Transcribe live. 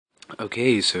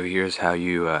Okay, so here's how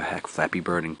you hack Flappy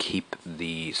Bird and keep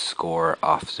the score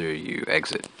after you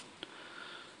exit.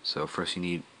 So first you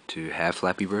need to have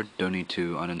Flappy Bird. Don't need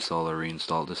to uninstall or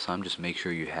reinstall it this time. Just make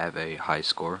sure you have a high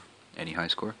score, any high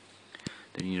score.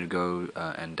 Then you need to go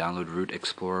and download Root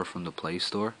Explorer from the Play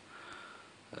Store.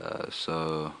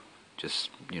 So just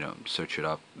search it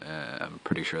up. I'm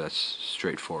pretty sure that's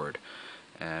straightforward.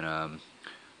 And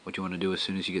what you want to do as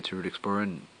soon as you get to Root Explorer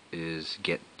is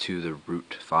get to the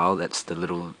root file. That's the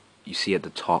little you see at the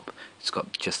top. It's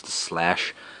got just the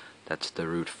slash. That's the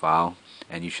root file,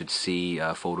 and you should see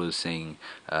folders saying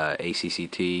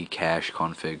ACCT, cache,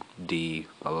 config, D,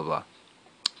 blah blah blah.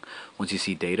 Once you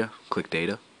see data, click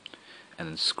data, and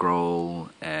then scroll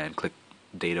and click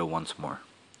data once more.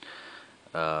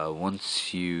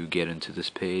 Once you get into this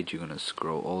page, you're gonna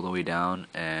scroll all the way down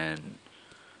and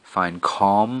find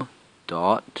com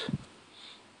dot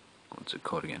what's it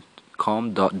called again?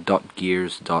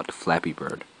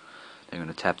 com.gears.flappybird. Then you're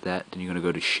going to tap that. Then you're going to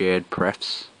go to shared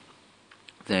prefs.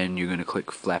 Then you're going to click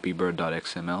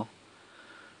flappybird.xml.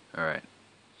 Alright.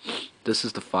 This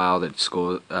is the file that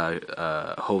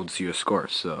holds your score.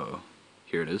 So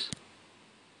here it is.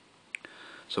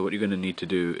 So what you're going to need to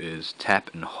do is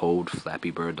tap and hold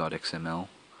flappybird.xml.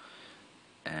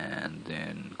 And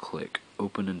then click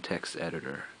open in text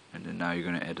editor. And then now you're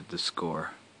going to edit the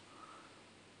score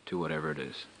to whatever it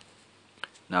is.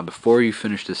 Now before you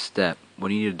finish this step,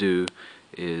 what you need to do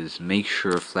is make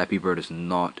sure Flappy Bird is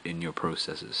not in your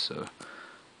processes. So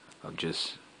I've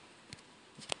just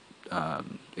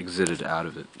exited out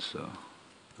of it, so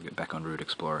I'll get back on Root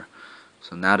Explorer.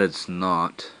 So now that it's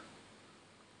not,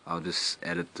 I'll just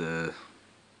edit the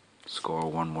score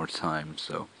one more time.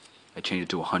 So I changed it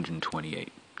to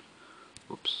 128.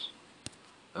 Oops.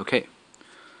 Okay.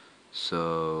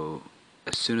 So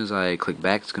as soon as I click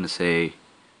back, it's going to say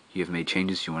you have made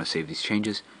changes, you want to save these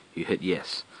changes, you hit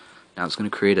yes. Now it's going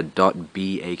to create a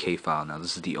 .bak file. Now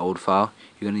this is the old file.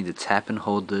 You're going to need to tap and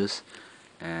hold this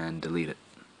and delete it.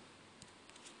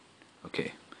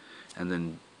 Okay. And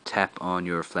then tap on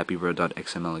your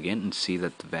flappybird.xml again and see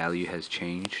that the value has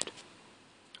changed.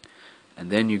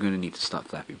 And then you're going to need to stop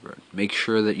Flappy Bird. Make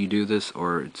sure that you do this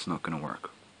or it's not going to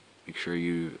work. Make sure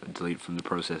you delete from the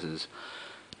processes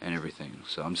and everything.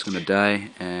 So I'm just going to die,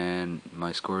 and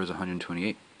my score is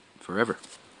 128 forever.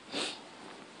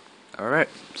 Alright,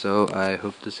 so I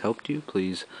hope this helped you.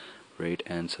 Please rate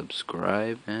and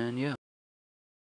subscribe, and yeah.